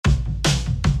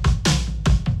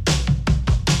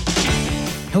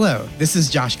Hello, this is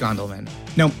Josh Gondelman.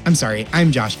 No, I'm sorry,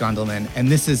 I'm Josh Gondelman, and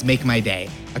this is Make My Day,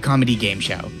 a comedy game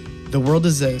show. The world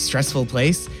is a stressful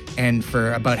place, and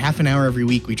for about half an hour every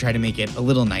week, we try to make it a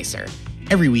little nicer.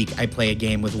 Every week, I play a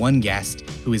game with one guest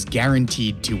who is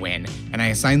guaranteed to win, and I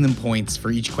assign them points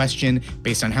for each question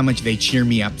based on how much they cheer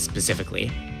me up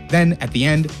specifically. Then, at the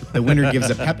end, the winner gives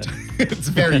a pep talk. It's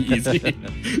very easy.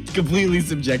 It's completely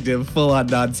subjective, full-on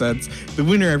nonsense. The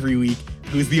winner every week,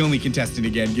 who is the only contestant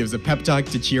again, gives a pep talk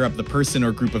to cheer up the person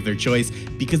or group of their choice,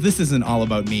 because this isn't all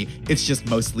about me, it's just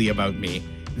mostly about me.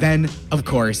 Then, of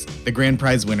course, the grand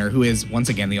prize winner, who is once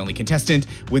again the only contestant,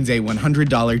 wins a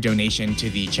 $100 donation to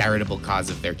the charitable cause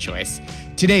of their choice.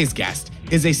 Today's guest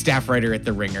is a staff writer at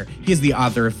The Ringer. He is the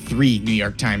author of 3 New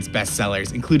York Times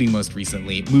bestsellers, including most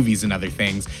recently, Movies and Other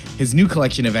Things. His new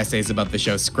collection of essays about the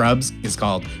show Scrubs is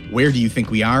called Where Do You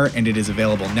Think We Are? And it is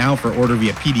available now for order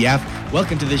via PDF.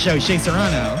 Welcome to the show, Shea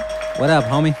Serrano. What up,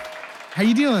 homie? How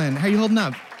you doing? How you holding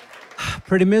up?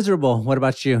 Pretty miserable. What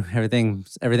about you? Everything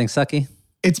sucky?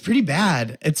 It's pretty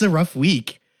bad. It's a rough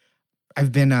week.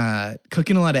 I've been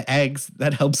cooking a lot of eggs.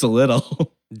 That helps a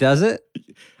little. Does it?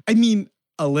 I mean,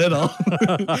 a little.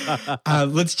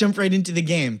 Let's jump right into the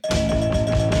game.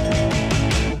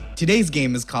 Today's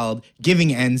game is called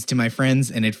Giving Ends to My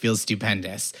Friends, and it feels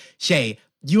stupendous. Shea,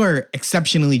 you are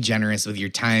exceptionally generous with your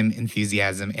time,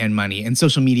 enthusiasm, and money in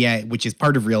social media, which is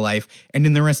part of real life, and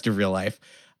in the rest of real life.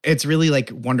 It's really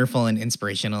wonderful and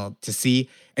inspirational to see.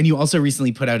 And you also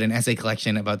recently put out an essay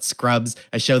collection about Scrubs,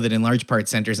 a show that in large part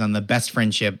centers on the best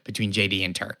friendship between JD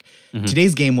and Turk. Mm-hmm.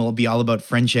 Today's game will be all about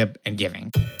friendship and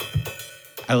giving.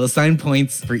 I will assign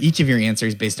points for each of your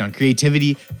answers based on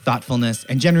creativity, thoughtfulness,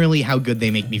 and generally how good they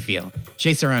make me feel.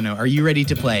 Shea Serrano, are you ready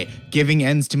to play Giving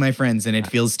Ends to My Friends and It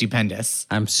Feels Stupendous?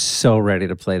 I'm so ready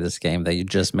to play this game that you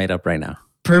just made up right now.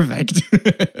 Perfect.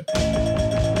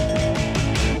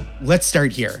 Let's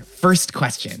start here. First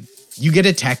question. You get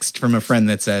a text from a friend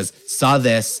that says, saw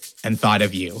this and thought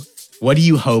of you. What do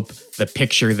you hope the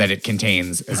picture that it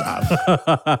contains is of?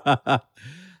 I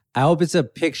hope it's a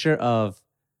picture of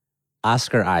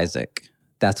Oscar Isaac.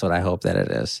 That's what I hope that it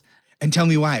is. And tell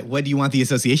me why. What do you want the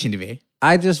association to be?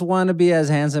 I just want to be as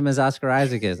handsome as Oscar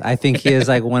Isaac is. I think he is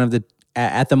one of the,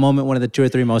 at the moment, one of the 2 or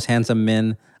 3 most handsome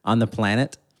men on the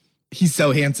planet. He's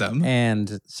so handsome.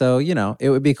 And so, it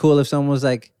would be cool if someone was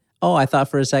like, oh, I thought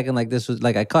for a second this was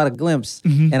I caught a glimpse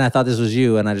and I thought this was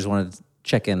you and I just wanted to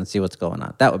check in and see what's going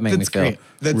on. That would make me feel great.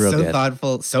 That's real so good.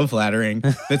 Thoughtful, so flattering.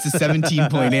 That's a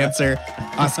 17-point answer.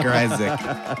 Oscar Isaac.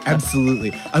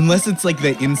 Absolutely. Unless it's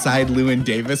the Inside Llewyn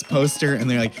Davis poster and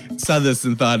they're saw this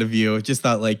and thought of you. Just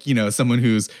thought someone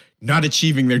who's not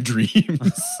achieving their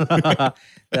dreams.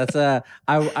 That's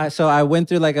so I went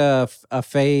through a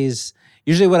phase.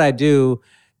 Usually what I do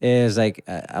is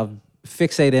I'll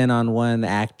fixate in on one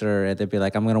actor and they'd be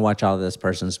I'm going to watch all of this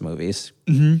person's movies.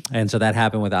 Mm-hmm. And so that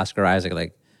happened with Oscar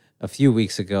Isaac a few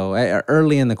weeks ago,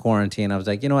 early in the quarantine. I was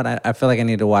you know what? I feel like I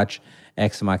need to watch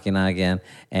Ex Machina again.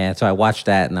 And so I watched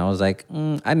that and I was I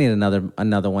need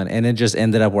another one. And it just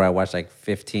ended up where I watched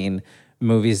 15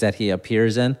 movies that he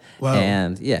appears in. Wow.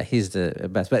 And yeah, he's the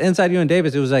best. But Inside Llewyn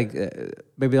Davis, it was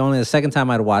maybe only the second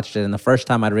time I'd watched it and the first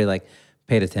time I'd really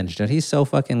paid attention to it. He's so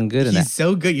fucking good in that. He's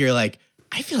so good. You're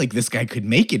I feel like this guy could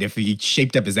make it if he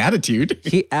shaped up his attitude.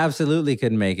 He absolutely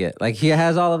could make it. He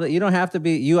has all of it. You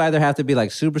either have to be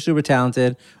super, super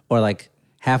talented or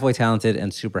halfway talented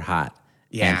and super hot.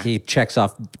 Yeah. And he checks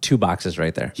off 2 boxes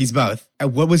right there. He's both.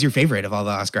 What was your favorite of all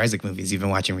the Oscar Isaac movies you've been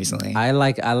watching recently? I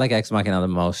like Ex Machina the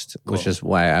most, cool. Which is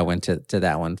why I went to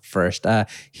that one first.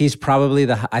 He's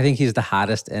probably I think he's the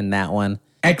hottest in that one.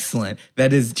 Excellent.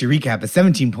 That is, to recap, a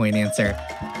 17-point answer.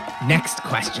 Next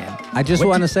question. I just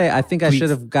want to say, I think I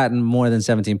should have gotten more than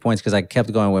 17 points because I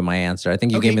kept going with my answer. I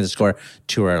think you gave me the score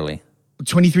too early.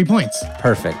 23 points.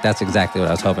 Perfect. That's exactly what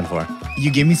I was hoping for.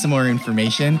 You gave me some more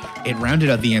information. It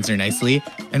rounded out the answer nicely.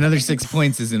 Another 6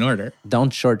 points is in order.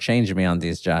 Don't shortchange me on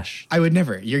these, Josh. I would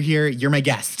never. You're here. You're my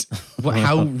guest.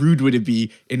 How rude would it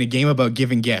be in a game about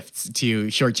giving gifts to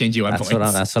shortchange you on points?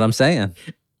 That's what I'm saying.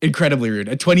 Incredibly rude.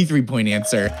 A 23-point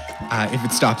answer. If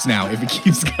it stops now, if it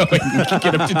keeps going, we can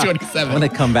get up to 27. I'm going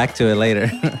to come back to it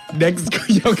later. Next,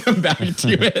 you'll come back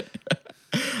to it.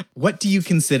 What do you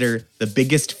consider the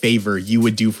biggest favor you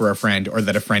would do for a friend or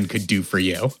that a friend could do for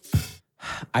you?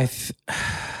 I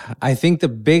think the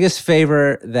biggest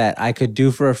favor that I could do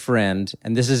for a friend,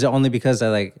 and this is only because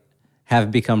I have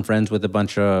become friends with a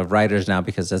bunch of writers now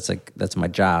because that's my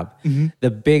job. Mm-hmm. The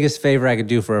biggest favor I could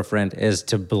do for a friend is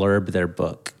to blurb their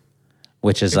book,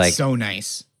 which is so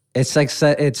nice. It's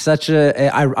such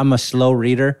I'm a slow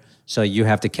reader, so you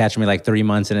have to catch me 3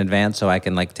 months in advance so I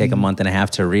can take a month and a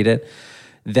half to read it.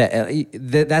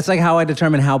 that's like how I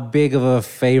determine how big of a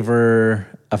favor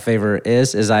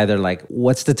is either like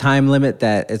what's the time limit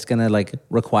that it's gonna like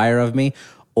require of me,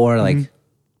 or like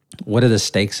what are the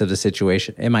stakes of the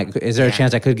situation? Is there a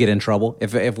chance I could get in trouble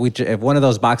if one of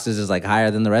those boxes is like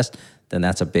higher than the rest? Then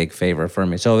that's a big favor for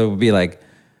me. So it would be like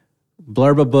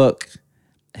blurb a book,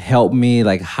 help me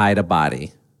like hide a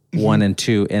body. 1 and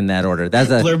 2 in that order.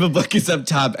 Blurb a book is up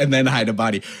top and then hide a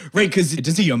body. Right, because it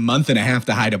does take you a month and a half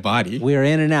to hide a body. We're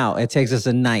in and out. It takes us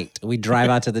a night. We drive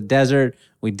out to the desert,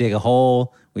 we dig a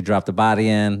hole, we drop the body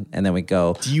in, and then we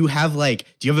go. Do you have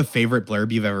a favorite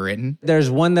blurb you've ever written?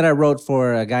 There's one that I wrote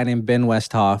for a guy named Ben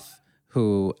Westhoff,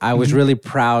 who I was really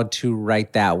proud to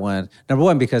write that one. Number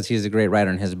one, because he's a great writer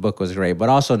and his book was great. But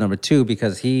also number two,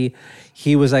 because he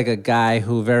was like a guy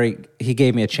who he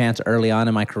gave me a chance early on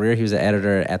in my career. He was an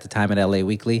editor at the time at LA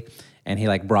Weekly. And he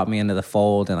like brought me into the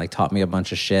fold and like taught me a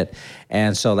bunch of shit.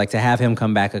 And so like to have him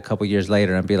come back a couple years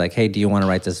later and be like, hey, do you want to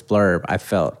write this blurb? I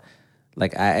felt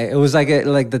like it was like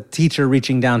the teacher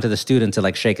reaching down to the student to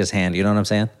like shake his hand. You know what I'm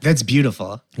saying? That's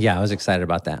beautiful. Yeah, I was excited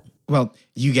about that. Well,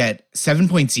 you get 7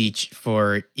 points each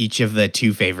for each of the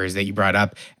 2 favors that you brought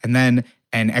up, and then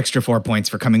an extra 4 points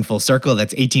for coming full circle.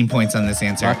 That's 18 points on this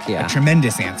answer. Fuck yeah. A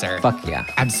tremendous answer. Fuck yeah.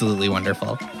 Absolutely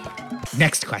wonderful.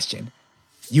 Next question.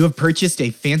 You have purchased a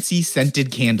fancy scented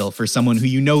candle for someone who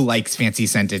you know likes fancy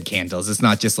scented candles. It's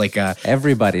not just like a...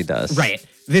 Everybody does. Right.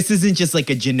 This isn't just like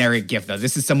a generic gift, though.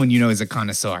 This is someone you know is a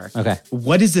connoisseur. Okay.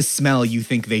 What is a smell you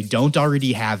think they don't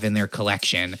already have in their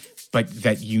collection, but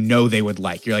that you know they would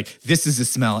like? You're like, this is a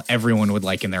smell everyone would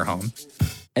like in their home.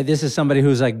 And this is somebody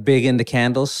who's like big into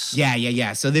candles?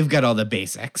 Yeah. So they've got all the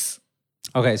basics.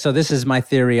 Okay, so this is my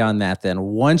theory on that then.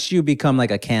 Once you become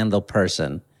like a candle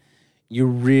person, you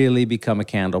really become a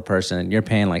candle person and you're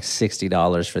paying like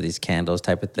 $60 for these candles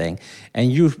type of thing.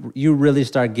 And you really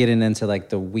start getting into like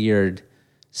the weird,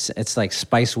 it's like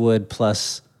spicewood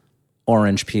plus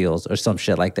orange peels or some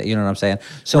shit like that. You know what I'm saying?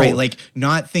 So right, like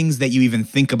not things that you even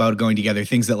think about going together,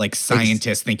 things that like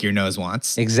scientists think your nose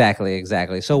wants.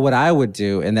 Exactly. So what I would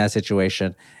do in that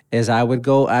situation is I would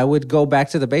go back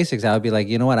to the basics. I would be like,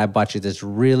 you know what? I bought you this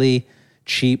really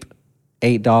cheap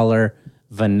 $8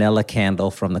 vanilla candle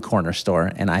from the corner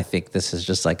store, and I think this is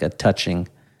just like a touching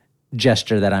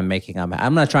gesture that I'm making.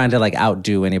 I'm not trying to like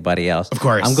outdo anybody else. Of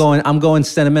course. I'm going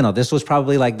sentimental. This was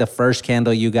probably like the first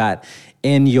candle you got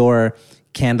in your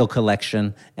candle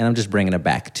collection, and I'm just bringing it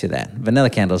back to that. Vanilla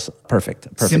candle's perfect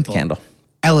Simple, candle.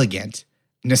 Elegant,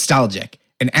 nostalgic,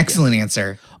 an excellent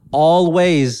answer. All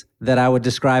ways that I would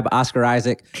describe Oscar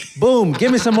Isaac. Boom,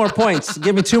 give me some more points.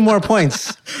 Give me 2 more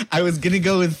points. I was going to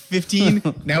go with 15.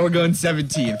 Now we're going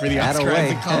 17 for the Oscar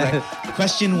Isaac callback.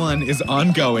 Question 1 is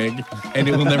ongoing, and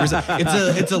it will never...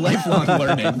 It's a lifelong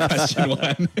learning, question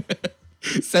 1.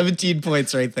 17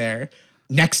 points right there.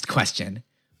 Next question.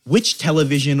 Which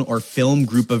television or film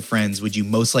group of friends would you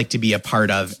most like to be a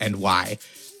part of, and why?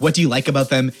 What do you like about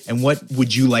them, and what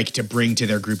would you like to bring to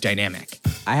their group dynamic?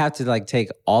 I have to like take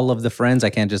all of the friends. I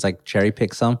can't just like cherry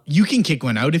pick some. You can kick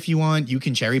one out if you want. You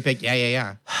can cherry pick.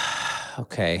 Yeah.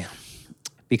 Okay.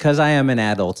 Because I am an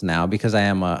adult now, because I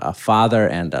am a father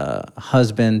and a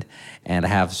husband, and I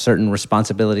have certain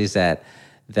responsibilities that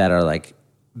are like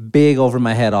big over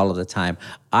my head all of the time.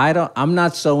 I'm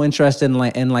not so interested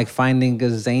in like finding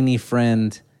a zany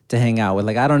friend to hang out with.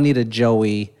 Like I don't need a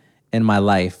Joey in my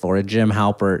life or a Jim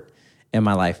Halpert in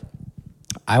my life.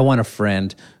 I want a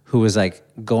friend who is like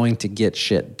going to get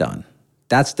shit done.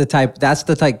 That's the type,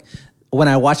 when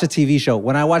I watch a TV show,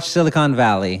 when I watch Silicon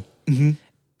Valley and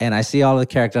I see all the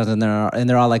characters and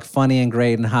they're all like funny and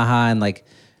great and haha, and like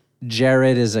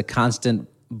Jared is a constant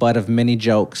butt of many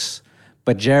jokes,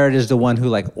 but Jared is the one who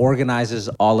like organizes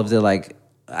all of the like,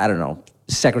 I don't know,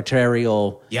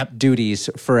 secretarial duties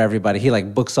for everybody. He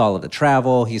like books all of the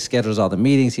travel. He schedules all the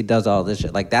meetings. He does all this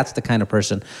shit. Like that's the kind of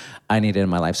person I need in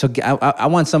my life. So I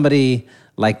want somebody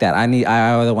like that. I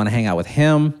either want to hang out with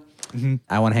him.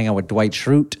 I want to hang out with Dwight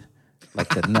Schrute,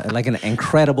 like an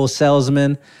incredible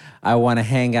salesman. I want to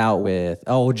hang out with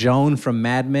Joan from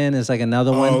Mad Men is like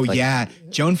another one. Oh yeah,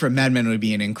 Joan from Mad Men would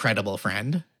be an incredible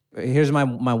friend. Here's my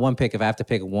one pick. If I have to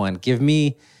pick one, give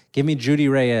me Judy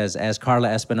Reyes as Carla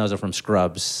Espinosa from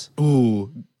Scrubs.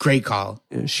 Ooh, great call.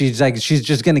 She's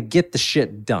just gonna get the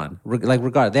shit done.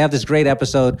 Regardless, they have this great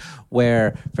episode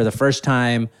where for the first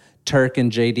time, Turk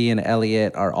and JD and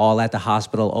Elliot are all at the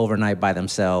hospital overnight by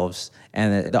themselves.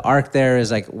 And the arc there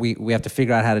is like, we have to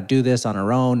figure out how to do this on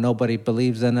our own. Nobody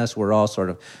believes in us. We're all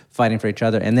sort of fighting for each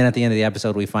other. And then at the end of the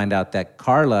episode, we find out that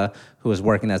Carla, who was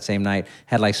working that same night,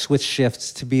 had like switched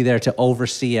shifts to be there to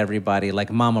oversee everybody,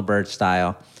 like Mama Bird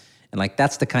style. And like,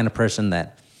 that's the kind of person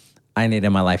that I need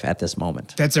in my life at this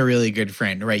moment. That's a really good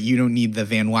friend, right? You don't need the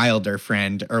Van Wilder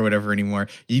friend or whatever anymore.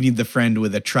 You need the friend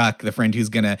with a truck, the friend who's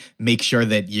gonna make sure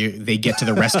that they get to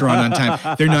the restaurant on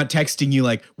time. They're not texting you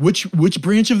like, which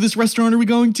branch of this restaurant are we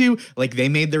going to? Like they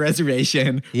made the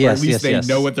reservation, or at least they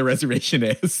know what the reservation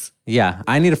is. Yeah,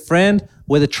 I need a friend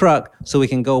with a truck so we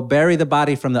can go bury the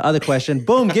body from the other question.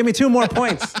 Boom, give me 2 more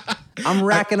points. I'm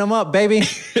racking them up, baby.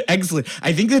 Excellent.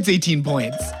 I think that's 18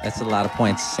 points. That's a lot of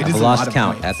points. It I've is lost a lot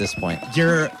count of points. at this point.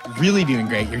 You're really doing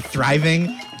great. You're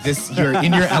thriving. You're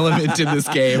in your element in this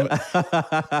game.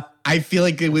 I feel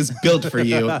like it was built for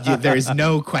you. There is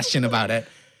no question about it.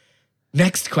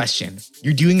 Next question.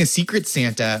 You're doing a Secret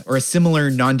Santa or a similar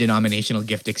non-denominational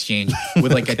gift exchange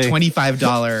with like a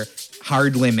 $25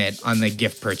 hard limit on the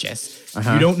gift purchase.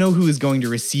 You don't know who is going to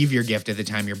receive your gift at the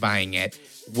time you're buying it.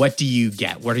 What do you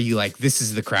get? What are you like? This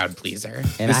is the crowd pleaser.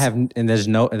 And there's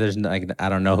like, I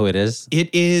don't know who it is.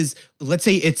 It is, let's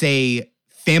say it's a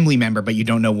family member, but you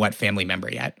don't know what family member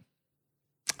yet.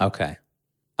 Okay.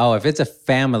 Oh, if it's a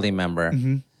family member,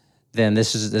 then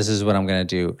this is what I'm going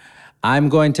to do. I'm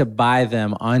going to buy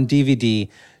them on DVD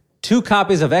 2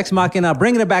 copies of Ex Machina,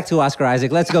 bringing it back to Oscar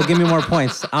Isaac. Let's go. Give me more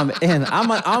points. I'm in. I'm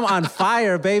on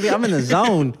fire, baby. I'm in the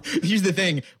zone. Here's the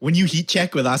thing. When you heat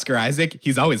check with Oscar Isaac,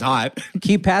 he's always hot.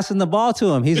 Keep passing the ball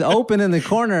to him. He's open in the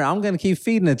corner. I'm going to keep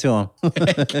feeding it to him.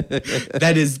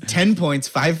 That is 10 points,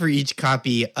 5 for each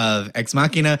copy of Ex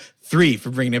Machina, 3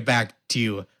 for bringing it back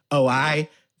to OI.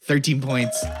 13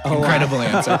 points. Incredible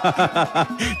answer.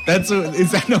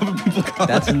 Is that not what people call it?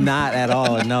 That's not at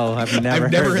all. No, I've never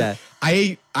heard that.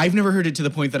 I've never heard it to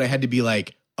the point that I had to be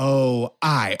like,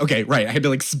 okay, right. I had to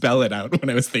like spell it out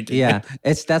when I was thinking. Yeah,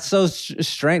 that's so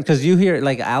strange because you hear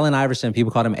like Allen Iverson,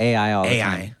 people call him AI all the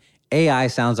time. AI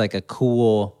sounds like a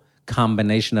cool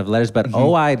combination of letters, but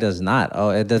OI does not. Oh,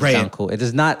 it doesn't sound cool. It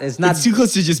does not. It's not. It's too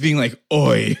close to just being like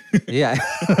oi. Yeah,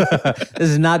 this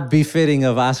is not befitting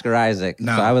of Oscar Isaac.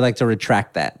 No, so I would like to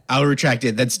retract that. I'll retract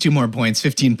it. That's 2 more points.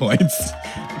 15 points.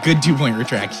 Good 2-point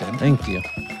retraction. Thank you.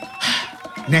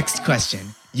 Next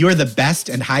question. You're the best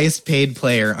and highest paid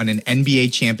player on an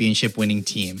NBA championship winning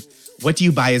team. What do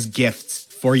you buy as gifts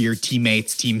for your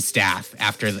teammates, team staff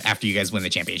after you guys win the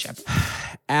championship?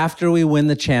 After we win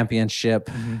the championship.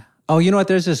 Oh, you know what?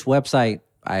 There's this website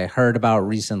I heard about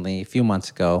recently, a few months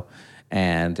ago,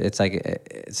 and it's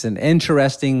an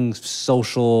interesting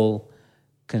social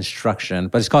construction,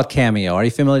 but it's called Cameo. Are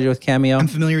you familiar with Cameo? I'm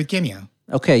familiar with Cameo.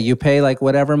 Okay, you pay like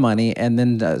whatever money, and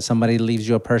then somebody leaves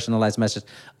you a personalized message.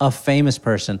 A famous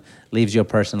person leaves you a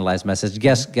personalized message.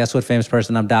 Guess what famous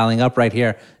person I'm dialing up right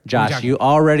here? Josh, you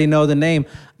already know the name.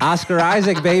 Oscar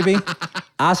Isaac, baby.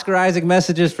 Oscar Isaac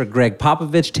messages for Greg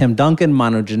Popovich, Tim Duncan,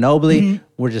 Manu Ginobili.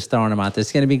 We're just throwing them out there.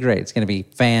 It's going to be great. It's going to be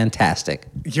fantastic.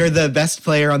 You're the best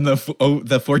player on the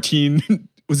 14...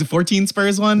 Was it 14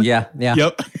 Spurs one? Yeah.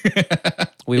 Yep.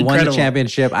 We won the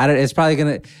championship. It's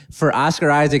probably for Oscar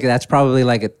Isaac, that's probably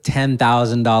like a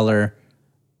 $10,000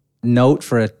 note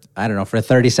for a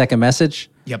 30-second message.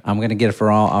 Yep. I'm gonna get it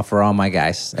for all my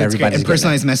guys. That's great. And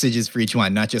personalized messages for each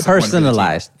one, not just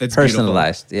personalized. That's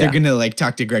personalized. Beautiful. Yeah. They're gonna like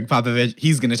talk to Greg Popovich.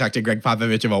 He's gonna talk to Greg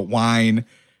Popovich about wine.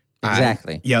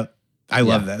 Exactly. Yep. I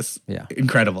love this. Yeah.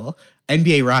 Incredible.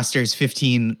 NBA rosters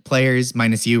 15 players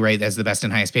minus you, right? As the best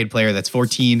and highest paid player. That's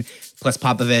 14 plus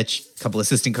Popovich, a couple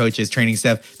assistant coaches, training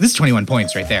staff. This is 21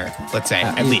 points right there. Let's say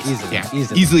at least.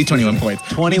 Easily 21 points.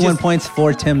 21 points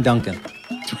for Tim Duncan.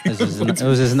 It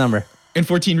was his number. And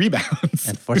 14 rebounds.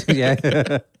 And 14, yeah.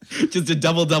 Just a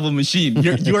double machine.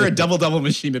 You are a double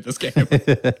machine at this game.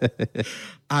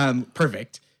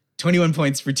 Perfect. 21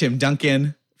 points for Tim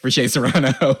Duncan, for Shea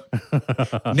Serrano.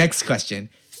 Next question.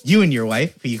 You and your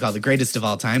wife, who you call the greatest of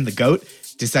all time, the GOAT,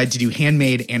 decide to do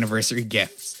handmade anniversary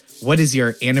gifts. What is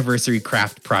your anniversary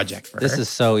craft project for her? This is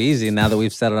so easy now that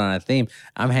we've settled on a theme.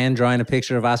 I'm hand drawing a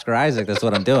picture of Oscar Isaac. That's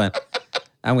what I'm doing.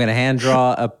 I'm going to hand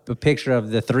draw a picture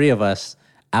of the 3 of us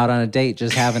out on a date,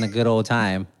 just having a good old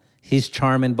time. He's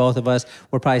charming both of us.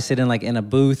 We're probably sitting like in a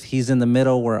booth. He's in the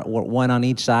middle. We're one on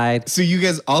each side. So you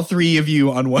guys, all 3 of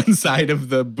you on one side of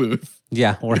the booth.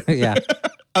 Yeah.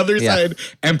 Other side,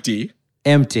 empty.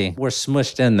 Empty. We're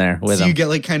smushed in there with So him. you get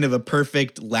like kind of a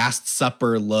perfect Last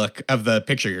Supper look of the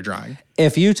picture you're drawing.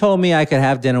 If you told me I could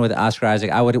have dinner with Oscar Isaac,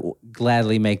 I would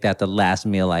gladly make that the last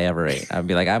meal I ever ate. I'd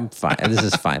be like, I'm fine. This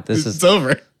is fine. It's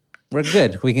over. We're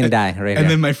good. We can die right here. And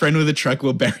then my friend with a truck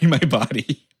will bury my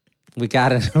body. We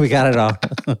got it. We got it all.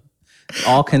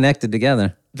 All connected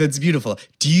together. That's beautiful.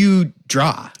 Do you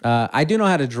draw? I do know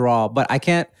how to draw, but I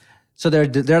can't. So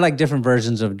they're like different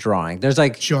versions of drawing. There's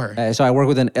like Sure. So I work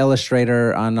with an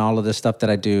illustrator on all of this stuff that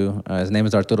I do. His name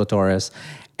is Arturo Torres,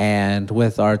 and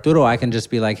with Arturo, I can just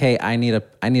be like, hey, I need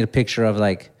a picture of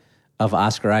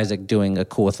Oscar Isaac doing a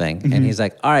cool thing, and he's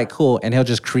like, all right, cool, and he'll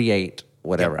just create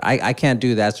whatever. Yep. I can't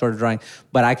do that sort of drawing,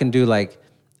 but I can do like.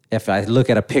 If I look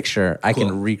at a picture, I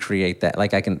can recreate that.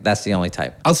 Like that's the only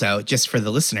type. Also, just for the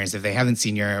listeners, if they haven't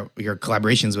seen your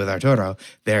collaborations with Arturo,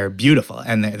 they're beautiful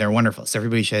and they're wonderful. So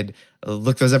everybody should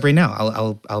look those up right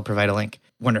now. I'll provide a link.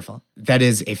 Wonderful. That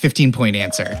is a 15-point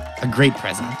answer. A great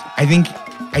present. I think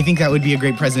that would be a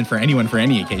great present for anyone for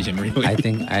any occasion, really. I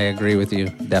think I agree with you,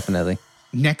 definitely.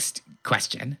 Next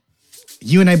question.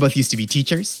 You and I both used to be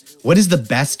teachers. What is the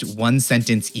best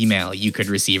one-sentence email you could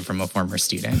receive from a former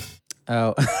student?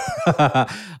 Oh,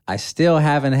 I still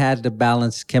haven't had to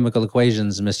balance chemical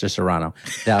equations, Mr. Serrano.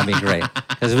 That would be great.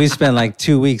 Because we spent like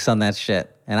 2 weeks on that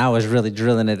shit. And I was really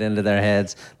drilling it into their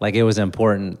heads like it was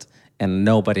important. And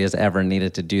nobody has ever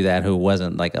needed to do that who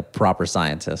wasn't like a proper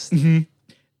scientist. Mm-hmm.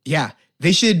 Yeah.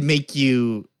 They should make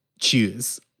you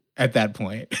choose at that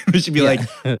point. They should be like,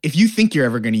 if you think you're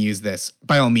ever going to use this,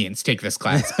 by all means, take this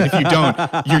class. But if you don't,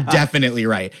 you're definitely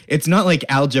right. It's not like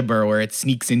algebra where it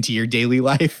sneaks into your daily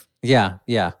life. Yeah.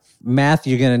 Math,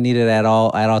 you're gonna need it at all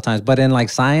times. But in like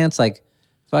science, like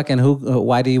fucking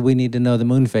why do we need to know the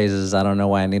moon phases? I don't know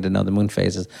why I need to know the moon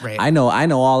phases. Right. I know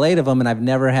all 8 of them, and I've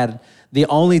never had. The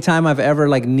only time I've ever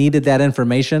like needed that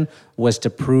information was to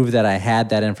prove that I had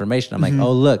that information. I'm like,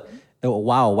 oh look,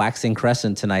 wow, waxing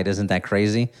crescent tonight. Isn't that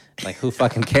crazy? Like, who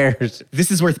fucking cares?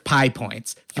 This is worth pi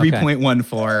points.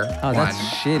 3.14. Oh, that's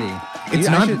shitty.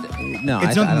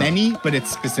 It's not many, but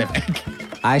it's specific.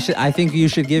 I think you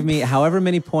should give me however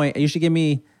many points. You should give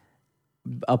me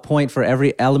a point for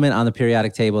every element on the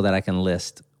periodic table that I can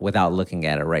list without looking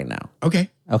at it right now.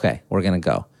 Okay, we're gonna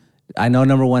go. I know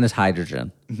number 1 is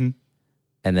hydrogen, and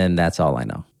then that's all I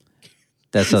know.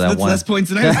 That's less points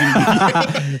than I was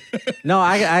gonna give you. No,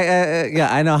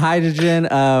 I know hydrogen.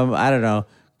 I don't know,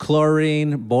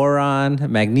 chlorine,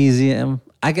 boron, magnesium.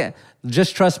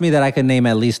 Just trust me that I can name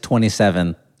at least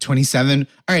 27. 27.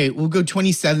 All right, we'll go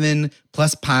 27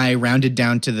 plus pi rounded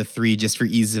down to the 3 just for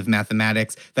ease of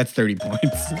mathematics. That's 30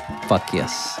 points. Fuck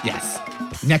yes. Yes.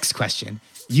 Next question.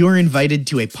 You are invited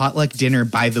to a potluck dinner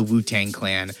by the Wu-Tang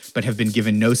Clan, but have been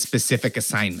given no specific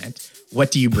assignment. What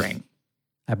do you bring?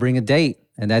 I bring a date,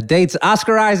 and that date's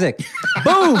Oscar Isaac.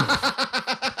 Boom!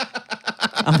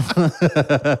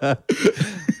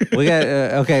 We got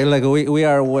okay. Look,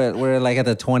 we're like at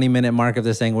the 20-minute mark of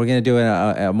this thing. We're gonna do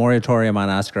a moratorium on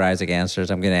Oscar Isaac answers.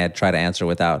 I'm gonna try to answer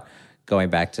without going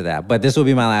back to that. But this will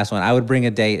be my last one. I would bring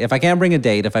a date if I can't bring a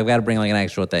date. If I've got to bring like an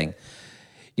actual thing.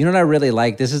 You know what I really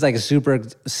like? This is like a super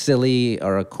silly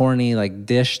or a corny like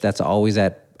dish that's always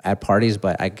at parties,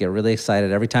 but I get really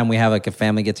excited every time we have like a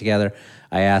family get together.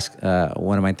 I ask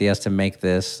one of my tias to make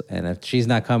this, and if she's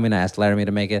not coming, I ask Laramie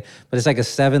to make it. But it's like a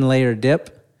 7-layer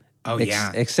dip. Oh,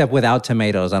 yeah. Except without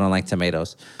tomatoes. I don't like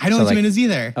tomatoes. I don't like tomatoes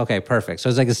either. Okay, perfect. So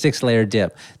it's like a 6-layer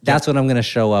dip. That's what I'm going to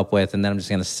show up with, and then I'm just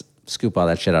going to scoop all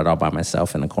that shit out all by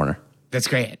myself in the corner. That's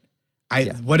great.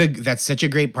 That's such a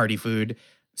great party food.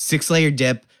 6-layer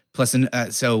dip plus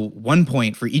so 1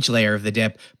 point for each layer of the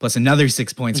dip plus another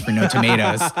 6 points for no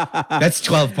tomatoes. That's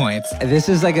 12 points. This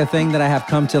is like a thing that I have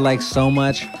come to like so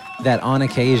much that on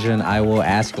occasion I will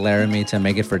ask Laramie to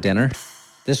make it for dinner.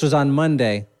 This was on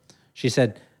Monday. She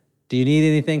said, do you need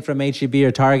anything from H-E-B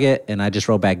or Target? And I just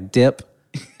wrote back dip.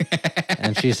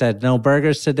 And she said, no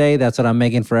burgers today. That's what I'm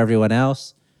making for everyone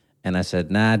else. And I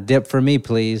said, nah, dip for me,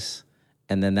 please.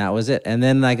 And then that was it. And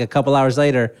then like a couple hours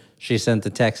later, she sent the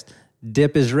text,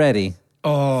 dip is ready.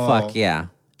 Oh. Fuck yeah.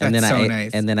 And then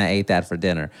nice. And then I ate that for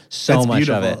dinner. That's much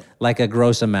beautiful. Of it, like a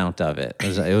gross amount of it.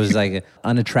 It was like an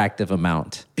unattractive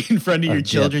amount. In front of your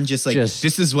children, just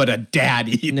this is what a dad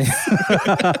eats.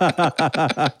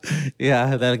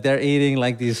 Yeah, they're eating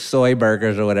like these soy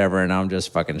burgers or whatever, and I'm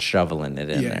just fucking shoveling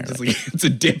it in there. Like, it's a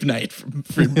dip night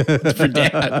for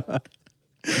dad.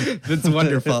 That's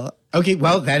wonderful. Okay,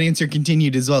 well, that answer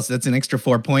continued as well, so that's an extra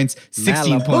 4 points.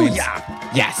 16 points.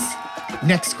 Yes.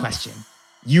 Next question.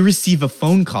 You receive a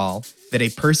phone call that a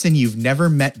person you've never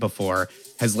met before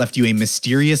has left you a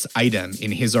mysterious item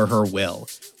in his or her will.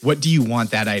 What do you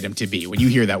want that item to be? When you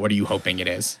hear that, what are you hoping it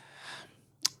is?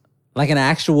 Like an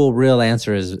actual real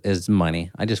answer is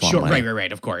money. I just want money.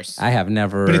 Right, of course. I have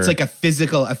never... But it's like a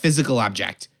physical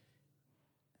object.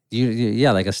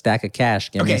 Yeah, like a stack of cash.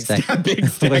 Give me a stack. A big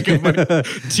stack of money.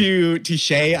 To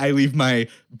Shea, I leave my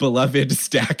beloved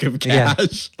stack of cash.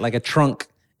 Yeah, like a trunk.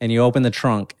 And you open the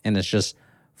trunk, and it's just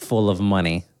full of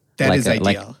money. That is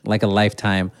ideal. Like a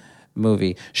lifetime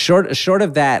movie. Short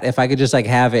of that, if I could just like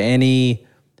have any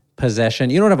possession,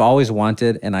 you know what I've always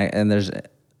wanted, I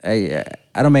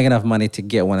don't make enough money to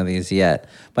get one of these yet,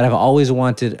 but I've always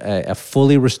wanted a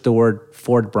fully restored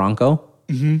Ford Bronco.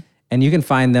 Mm-hmm. And you can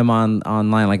find them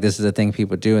online. Like, this is a thing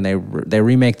people do, and they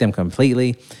remake them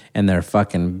completely, and they're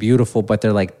fucking beautiful. But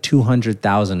they're like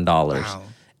 $200,000. Wow.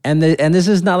 And this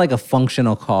is not like a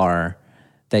functional car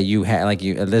that you have. Like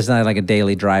this is not like a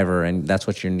daily driver, and that's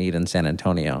what you need in San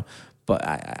Antonio. But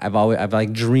I've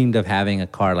like dreamed of having a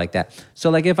car like that. So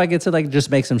like if I get to like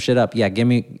just make some shit up, yeah, give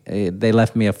me. They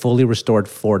left me a fully restored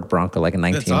Ford Bronco, like a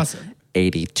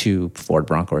 1982 Ford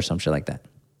Bronco or some shit like that.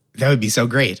 That would be so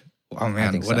great. Oh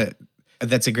man,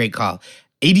 that's a great call.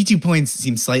 82 points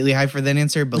seems slightly high for that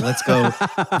answer, but let's go.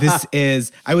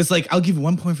 I was like, I'll give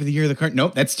 1 point for the year of the car.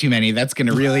 Nope, that's too many. That's going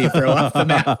to really throw off the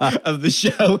map of the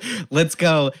show. Let's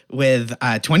go with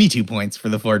 22 points for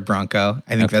the Ford Bronco.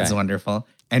 I think that's wonderful.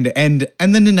 And then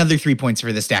another 3 points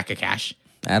for the stack of cash.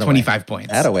 25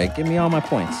 points. Attaway, give me all my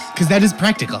points. Because that is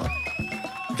practical.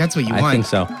 That's what you want. I think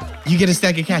so. You get a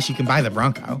stack of cash, you can buy the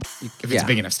Bronco if it's a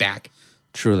big enough stack.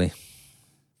 Truly.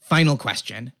 Final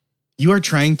question. You are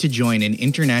trying to join an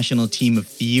international team of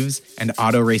thieves and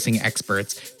auto racing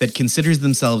experts that considers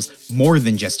themselves more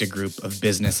than just a group of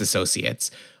business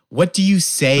associates. What do you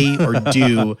say or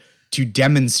do to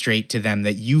demonstrate to them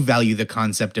that you value the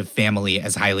concept of family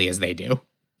as highly as they do?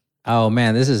 Oh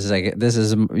man, this is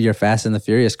your Fast and the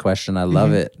Furious question. I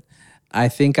love it. I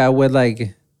think I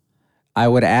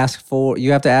would ask for,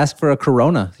 you have to ask for a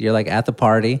Corona. You're like at the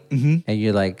party and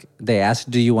you're like, they ask,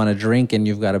 do you want to drink? And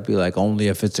you've got to be like, only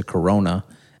if it's a Corona.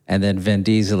 And then Vin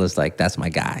Diesel is like, that's my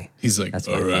guy. He's like, that's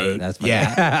all right. That's my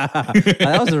guy.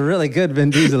 That was a really good Vin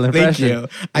Diesel impression. Thank you.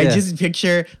 Yeah. I just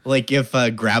picture like if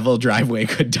a gravel driveway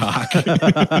could talk.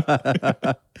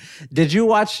 Did you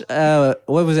watch, what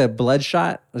was it,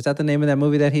 Bloodshot? Was that the name of that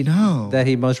movie that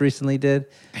he most recently did?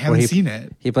 I haven't seen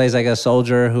it. He plays like a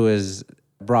soldier who is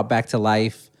brought back to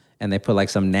life, and they put like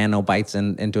some nanobites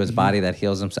into his body that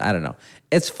heals him. So I don't know.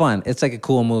 It's fun. It's like a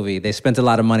cool movie. They spent a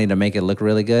lot of money to make it look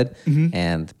really good,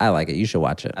 and I like it. You should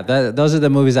watch it. Those are the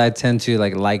movies I tend to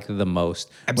like the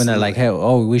most. Absolutely. When they're like, hey,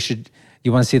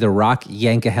 you want to see The Rock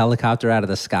yank a helicopter out of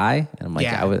the sky? And I'm like,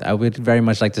 I would very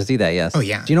much like to see that, yes. Oh,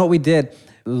 yeah. Do you know what we did?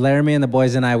 Laramie and the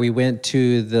boys and I, we went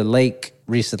to the lake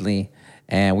recently,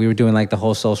 and we were doing like the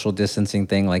whole social distancing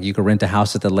thing. Like you could rent a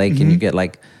house at the lake, and you get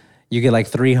like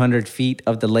 300 feet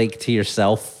of the lake to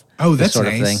yourself. Oh, that's sort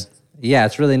nice. Of thing. Yeah,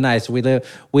 it's really nice. We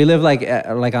live like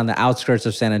on the outskirts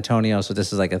of San Antonio, so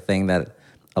this is like a thing that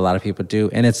a lot of people do,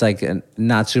 and it's like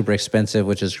not super expensive,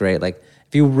 which is great. Like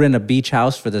if you rent a beach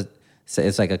house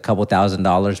it's like a couple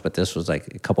 $1,000s, but this was like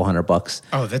a couple $100.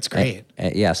 Oh, that's great.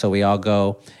 Yeah, so we all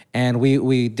go, and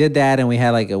we did that, and we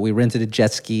had we rented a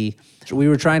jet ski. We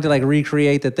were trying to like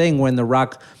recreate the thing when The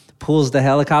Rock pulls the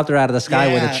helicopter out of the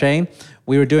sky with a chain.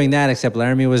 We were doing that, except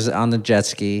Laramie was on the jet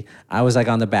ski. I was like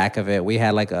on the back of it. We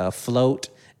had like a float,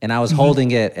 and I was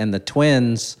holding it, and the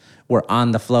twins were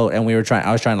on the float, and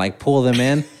I was trying to like pull them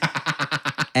in.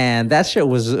 And that shit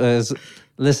was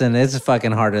listen, it's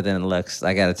fucking harder than it looks.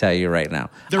 I got to tell you right now.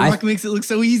 The Rock makes it look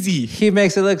so easy. He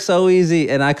makes it look so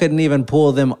easy, and I couldn't even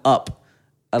pull them up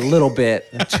a little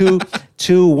bit. Two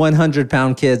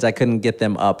 100-pound kids, I couldn't get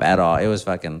them up at all. It was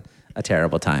fucking a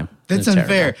terrible time. That's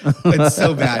unfair. It's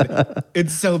so bad.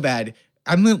 It's so bad.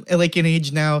 I'm like an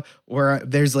age now where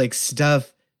there's like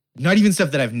stuff, not even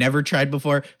stuff that I've never tried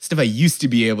before, stuff I used to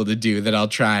be able to do that I'll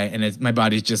try, and my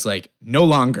body's just like, no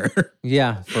longer.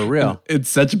 Yeah, for real. It's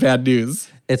such bad news.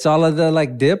 It's all of the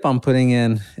like dip I'm putting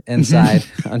inside.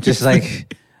 I'm just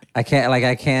like, I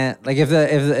can't,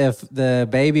 if the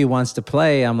baby wants to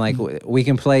play, I'm like, we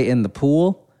can play in the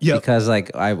pool. Yep. Because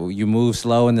like you move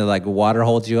slow and the like water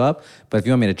holds you up. But if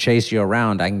you want me to chase you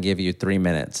around, I can give you 3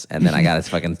 minutes, and then I gotta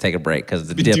fucking take a break because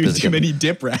the dip is too many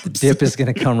dip reps. The dip is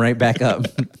gonna come right back up.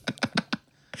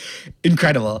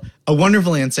 Incredible, a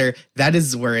wonderful answer. That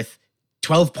is worth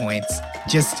 12 points.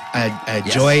 Just a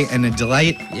joy and a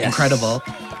delight. Yes. Incredible.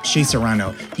 Shea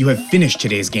Serrano, you have finished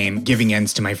today's game, giving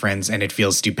ends to my friends, and it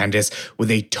feels stupendous,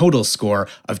 with a total score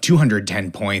of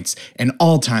 210 points, an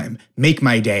all-time Make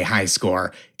My Day high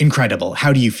score. Incredible.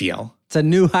 How do you feel? It's a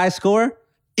new high score?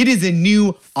 It is a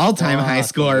new all-time high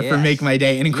score for Make My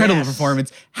Day. An incredible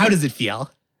performance. How does it feel?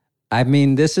 I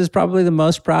mean, this is probably the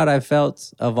most proud I've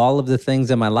felt of all of the things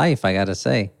in my life, I gotta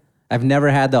say. I've never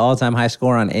had the all-time high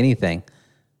score on anything.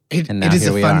 It is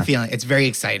a fun feeling. It's very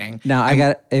exciting.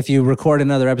 Now, if you record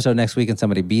another episode next week and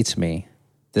somebody beats me,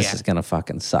 this is going to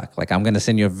fucking suck. Like, I'm going to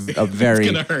send you a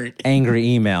very angry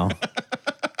email.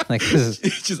 Like, this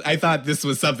is I thought this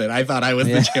was something. I thought I was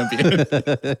the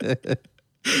champion.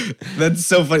 That's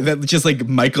so funny. That's just like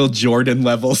Michael Jordan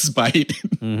level spite.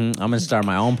 I'm gonna start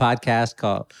my own podcast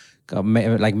called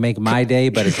like Make My Day,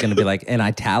 but it's gonna be like in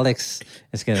italics.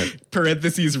 It's gonna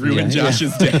parentheses ruin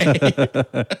Josh's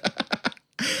day.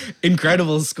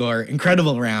 Incredible score,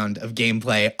 incredible round of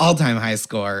gameplay, all-time high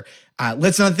score.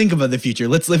 Let's not think about the future.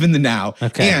 Let's live in the now.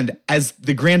 Okay. And as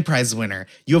the grand prize winner,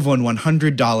 you have won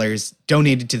 $100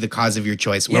 donated to the cause of your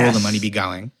choice. Where will the money be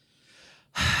going?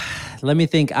 Let me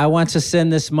think. I want to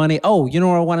send this money. Oh, you know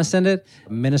where I want to send it?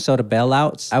 Minnesota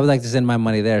bailouts. I would like to send my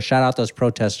money there. Shout out those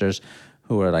protesters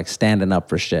who are like standing up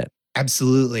for shit.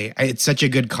 Absolutely. It's such a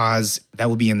good cause. That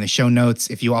will be in the show notes.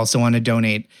 If you also want to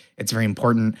donate, it's very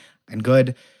important and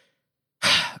good.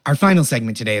 Our final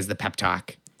segment today is the pep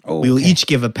talk. Oh, we will each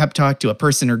give a pep talk to a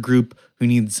person or group who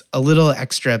needs a little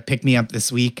extra pick-me-up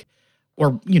this week,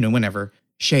 or, whenever.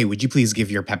 Shea, would you please give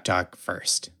your pep talk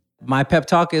first? My pep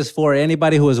talk is for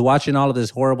anybody who is watching all of this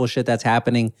horrible shit that's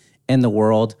happening in the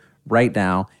world right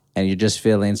now, and you're just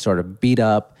feeling sort of beat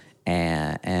up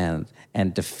and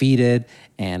defeated,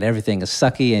 and everything is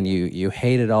sucky, and you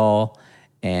hate it all.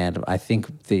 And I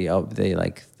think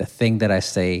the thing that I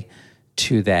say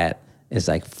to that is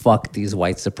like, fuck these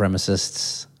white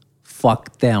supremacists.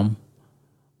 Fuck them.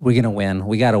 We're going to win.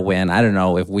 We got to win. I don't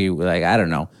know if I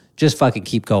don't know. Just fucking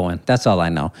keep going. That's all I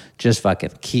know. Just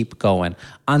fucking keep going.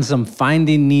 On some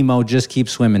Finding Nemo, just keep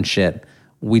swimming shit.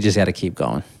 We just got to keep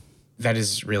going. That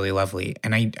is really lovely.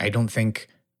 And I don't think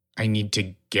I need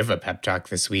to give a pep talk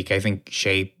this week. I think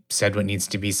Shea said what needs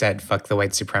to be said. Fuck the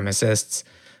white supremacists.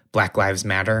 Black Lives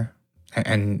Matter.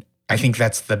 And I think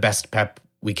that's the best pep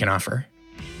we can offer.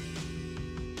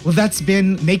 Well, that's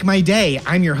been Make My Day.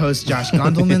 I'm your host, Josh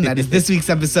Gondelman. That is this week's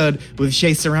episode with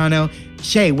Shea Serrano.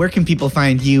 Shea, where can people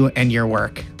find you and your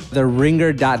work?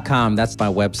 TheRinger.com. That's my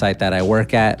website that I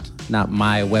work at. Not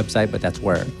my website, but that's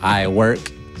where I work.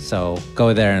 So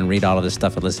go there and read all of this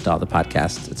stuff and listen to all the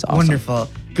podcasts. It's awesome. Wonderful.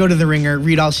 Go to The Ringer,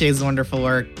 read all Shea's wonderful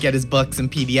work, get his books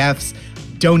and PDFs.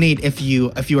 Donate if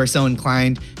you are so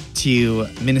inclined to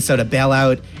Minnesota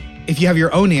Bailout. If you have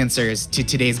your own answers to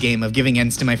today's game of giving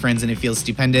ends to my friends and it feels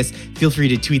stupendous, feel free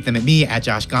to tweet them at me at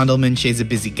Josh Gondelman. Shea's a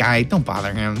busy guy. Don't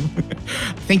bother him.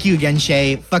 Thank you again,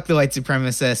 Shea. Fuck the white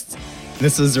supremacists.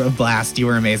 This was a blast. You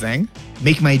were amazing.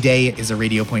 Make My Day is a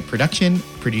Radio Point production,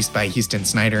 produced by Houston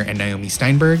Snyder and Naomi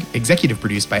Steinberg, executive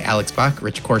produced by Alex Bach,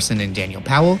 Rich Corson, and Daniel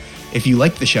Powell. If you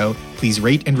like the show, please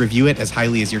rate and review it as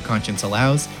highly as your conscience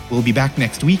allows. We'll be back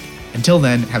next week. Until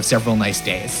then, have several nice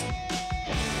days.